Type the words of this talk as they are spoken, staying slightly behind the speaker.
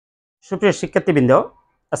সুপ্রিয় শিক্ষার্থীবৃন্দ,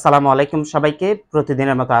 আসসালামু আলাইকুম সবাইকে।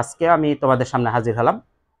 প্রতিদিনের মতো আজকে আমি তোমাদের সামনে হাজির হলাম।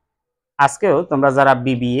 আজকেও তোমরা যারা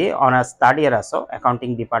বিবিএ অনার্স থার্ড ইয়ার আছো অ্যাকাউন্টিং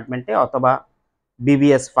ডিপার্টমেন্টে, অথবা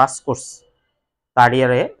বিবিএস ফার্স্ট কোর্স থার্ড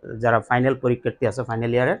ইয়ারে যারা ফাইনাল পরীক্ষার্থী আছো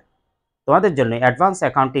ফাইনাল ইয়ারের, তোমাদের জন্য অ্যাডভান্স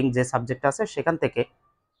অ্যাকাউন্টিং যে সাবজেক্ট আছে সেখান থেকে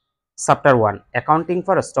chapter 1 accounting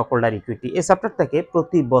for stock holder equity, এই চ্যাপ্টার থেকে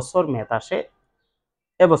প্রতি বছর ম্যাথ আসে,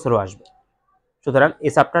 এবছরও আসবে। সুতরাং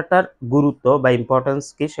এই চ্যাপ্টারটার গুরুত্ব বা ইম্পর্টেন্স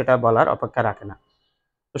কি সেটা বলার অপেক্ষা রাখে না।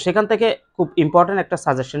 তো সেখান থেকে খুব ইম্পর্টেন্ট একটা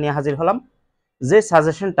সাজেশন নিয়ে হাজির হলাম, যে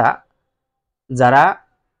সাজেশনটা যারা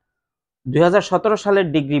 2017 সালের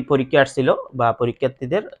ডিগ্রি পরীক্ষা আসছিল বা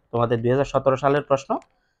পরীক্ষার্থীদের, তোমাদের 2017 সালের প্রশ্ন,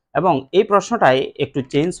 এবং এই প্রশ্নটাই একটু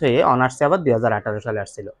চেঞ্জ হয়ে অনার্সে আবার 2018 সালে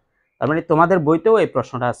আসছিল। তার মানে তোমাদের বইতেও এই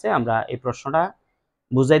প্রশ্নটা আছে। আমরা এই প্রশ্নটা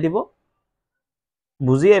বুঝাই দিব,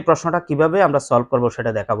 বুঝিয়ে এই প্রশ্নটা কিভাবে আমরা সলভ করব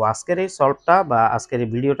সেটা দেখাবো। আজকের এই সলভটা বা আজকের এই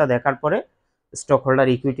ভিডিওটা দেখার পরে স্টক হোল্ডার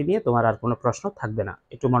ইকুইটি নিয়ে তোমার আর কোনো প্রশ্ন থাকবে না।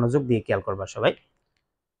 একটু মনোযোগ দিয়ে খেয়াল করবা সবাই।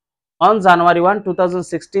 On January 1,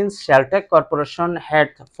 2016, Sheltec Corporation had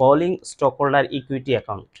following stockholder equity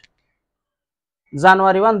account.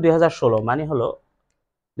 জানুয়ারি 1, 2016 মানে হলো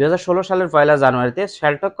 2016 সালের 1 জানুয়ারিতে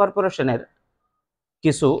শেলটক কর্পোরেশনের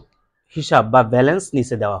কিছু হিসাব বা ব্যালেন্স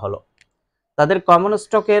নিচে দেওয়া হলো। তাদের কমন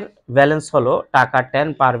স্টকের ব্যালেন্স হলো টাকা 10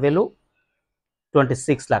 পার ভ্যালু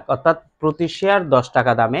 26 লাখ, অর্থাৎ প্রতি শেয়ার 10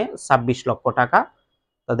 টাকা দামে 26 লক্ষ টাকা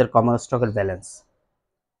তাদের কমন স্টকের ব্যালেন্স।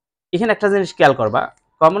 এখানে একটা জিনিস খেয়াল করবা,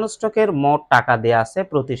 কমন স্টকের মোট টাকা দেয়া আছে,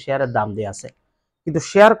 প্রতি শেয়ারের দাম দেয়া আছে, কিন্তু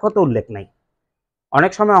শেয়ার কত উল্লেখ নাই।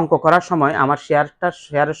 অনেক সময় অঙ্ক করার সময় আমার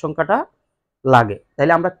শেয়ারের সংখ্যাটা লাগে,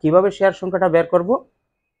 তাহলে আমরা কিভাবে শেয়ার সংখ্যাটা বের করব?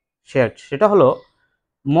 সেটা হলো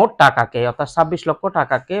মোট টাকাকে, অর্থাৎ 26 লক্ষ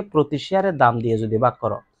টাকাকে প্রতি শেয়ারের দাম দিয়ে যদি ভাগ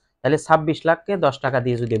করো, তাহলে 26 লাখকে 10 টাকা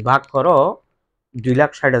দিয়ে যদি ভাগ করো,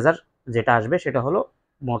 2,60,000 যেটা আসবে সেটা হলো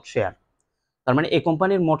মোট শেয়ার। তার মানে এই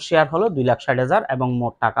কোম্পানির মোট শেয়ার হলো 2,60,000 এবং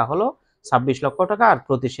মোট টাকা হলো 26 লক্ষ টাকা, আর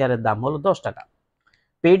প্রতি শেয়ারের দাম হলো 10 টাকা।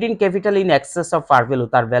 Paid in capital in access of par value,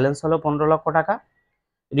 তার ব্যালেন্স হলো 15 লক্ষ টাকা।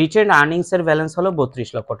 রিটেন আর্নিংস এর ব্যালেন্স হলো 32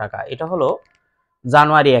 লক্ষ টাকা। এটা হলো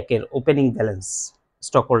জানুয়ারি 1 এর ওপেনিং ব্যালেন্স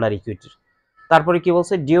স্টক হোল্ডার ইকুইটির। তারপরে কি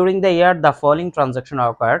বলছে, during the year the following transaction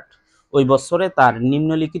occurred, ওই বছরে তার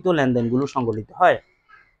নিম্নলিখিত লেনদেনগুলো সংঘটিত হয়।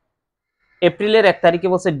 এপ্রিলের 1 তারিখে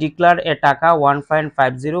বলছে ডিক্লার এ টাকা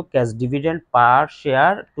 1.50 ক্যাশ ডিভিডেন্ড পার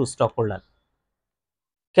share two stock holder.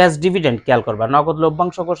 Cash dividend খেয়াল করবা, নগদ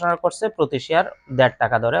লভ্যাংশ ঘোষণা করছে প্রতি শেয়ার 1.5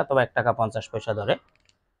 টাকা ধরে অথবা 1 টাকা 50 পয়সা ধরে।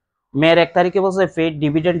 মের 1 তারিখে বলছে paid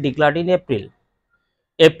dividend declared in April,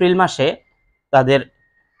 April মাসে তাদের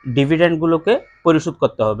ডিভিডেন্ডগুলোকে পরিশোধ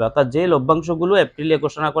করতে হবে, অর্থাৎ যে লভ্যাংশগুলো এপ্রিলে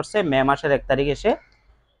ঘোষণা করছে মে মাসের 1 তারিখে এসে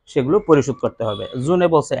সেগুলো পরিশোধ করতে হবে। জুনে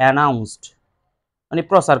বলছে অ্যানাউন্সড, মানে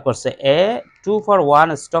প্রচার করছে এ 2-for-1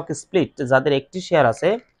 স্টক স্প্লিট, যাদের একটি শেয়ার আছে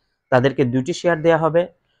তাদেরকে 2টি শেয়ার দেওয়া হবে।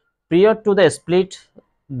 প্রিয়র to the split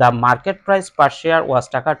the market price per share ওয়াজ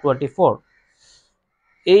টাকা 24।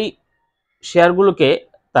 এই শেয়ারগুলোকে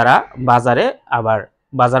তারা বাজারে আবার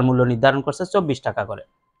বাজার মূল্য নির্ধারণ করছে 24 টাকা করে।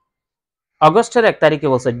 অগস্টের 1 তারিখে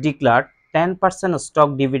বলছে declare 10% stock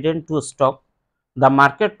dividend two stock, the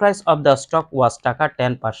market price of the stock ওয়াজ টাকা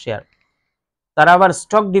 10 পার শেয়ার। তারা আবার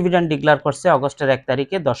স্টক ডিভিডেন্ড ডিক্লার করছে অগস্টের 1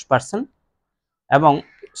 তারিখে 10%, এবং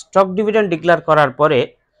স্টক ডিভিডেন্ড ডিক্লার করার পরে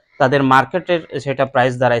তাদের মার্কেটের সেটা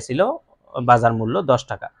প্রাইস দাঁড়াইছিল বাজার মূল্য 10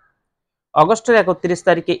 টাকা। অগস্টের 31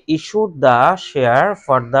 তারিখে issued the share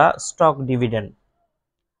for the stock dividend,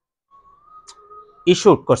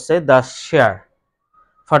 issued করছে the share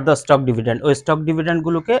for the stock dividend, ওই স্টক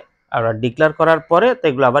ডিভিডেন্ডগুলোকে আবার ডিক্লার করার পরে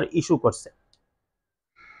এগুলো আবার ইস্যু করছে।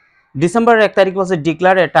 ডিসেম্বরের 1 তারিখ বলছে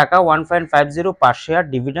ডিক্লার এ টাকা 1.50 পার share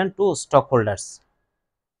dividend two stock holders.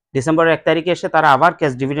 ডিসেম্বরের 1 তারিখে এসে তারা আবার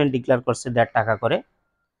ক্যাশ ডিভিডেন্ড ডিক্লার করছে 1.5 টাকা করে।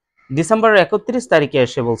 ডিসেম্বরের 31 তারিখে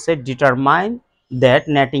এসে বলছে determine that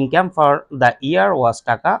net income for the year ওয়াজ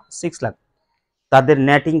টাকা 6 লাখ, তাদের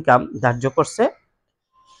নেট ইনকাম ধার্য করছে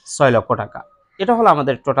 6 লক্ষ টাকা। এটা হলো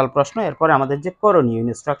আমাদের টোটাল প্রশ্ন। এরপরে আমাদের যে করণীয়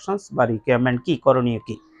ইনস্ট্রাকশনস বা রিকোয়ারমেন্ট কি, করণীয়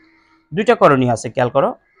কি, দুইটা করণীয় আছে খেয়াল করো।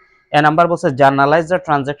 এ নাম্বার বলছে journalise the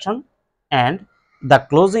transaction and the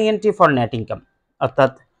closing entry for net income,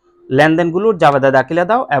 অর্থাৎ লেনদেনগুলোর জাবেদা দাখিলা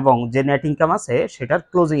দাও এবং যে নেট ইনকাম আছে সেটার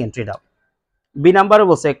ক্লোজিং এন্ট্রি দাও। বি নাম্বারে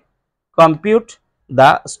বলছে compute the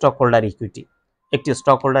stock holder equity, একটি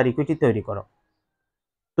স্টক হোল্ডার ইকুইটি তৈরি করো।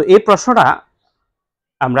 তো এই প্রশ্নটা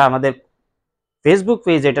আমরা আমাদের ফেসবুক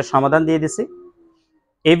পেজে এটা সমাধান দিয়ে দিছি।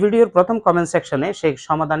 এই ভিডিওর প্রথম কমেন্ট সেকশনে সেই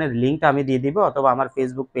সমাধানের লিঙ্কটা আমি দিয়ে দিব, অথবা আমার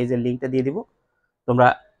ফেসবুক পেজের লিঙ্কটা দিয়ে দিব। তোমরা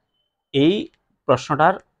এই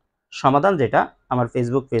প্রশ্নটার সমাধান যেটা আমার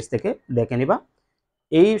ফেসবুক পেজ থেকে দেখে নিবা।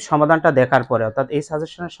 এই সমাধানটা দেখার পরে, অর্থাৎ এই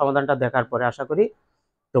সাজেশনের সমাধানটা দেখার পরে আশা করি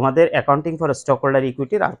তোমাদের অ্যাকাউন্টিং ফর স্টক হোল্ডার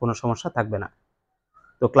ইকুইটির আর কোনো সমস্যা থাকবে না।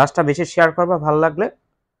 তো ক্লাসটা বেশি শেয়ার করবা, ভালো লাগলে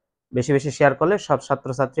বেশি বেশি শেয়ার করলে সব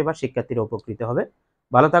ছাত্রছাত্রী বা শিক্ষার্থীরা উপকৃত হবে।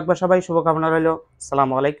 ভালো থাকবে সবাই, শুভকামনা রইল।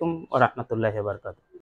 আসসালামু আলাইকুম ওয়া রাহমাতুল্লাহি ওয়া বারাকাতুহু।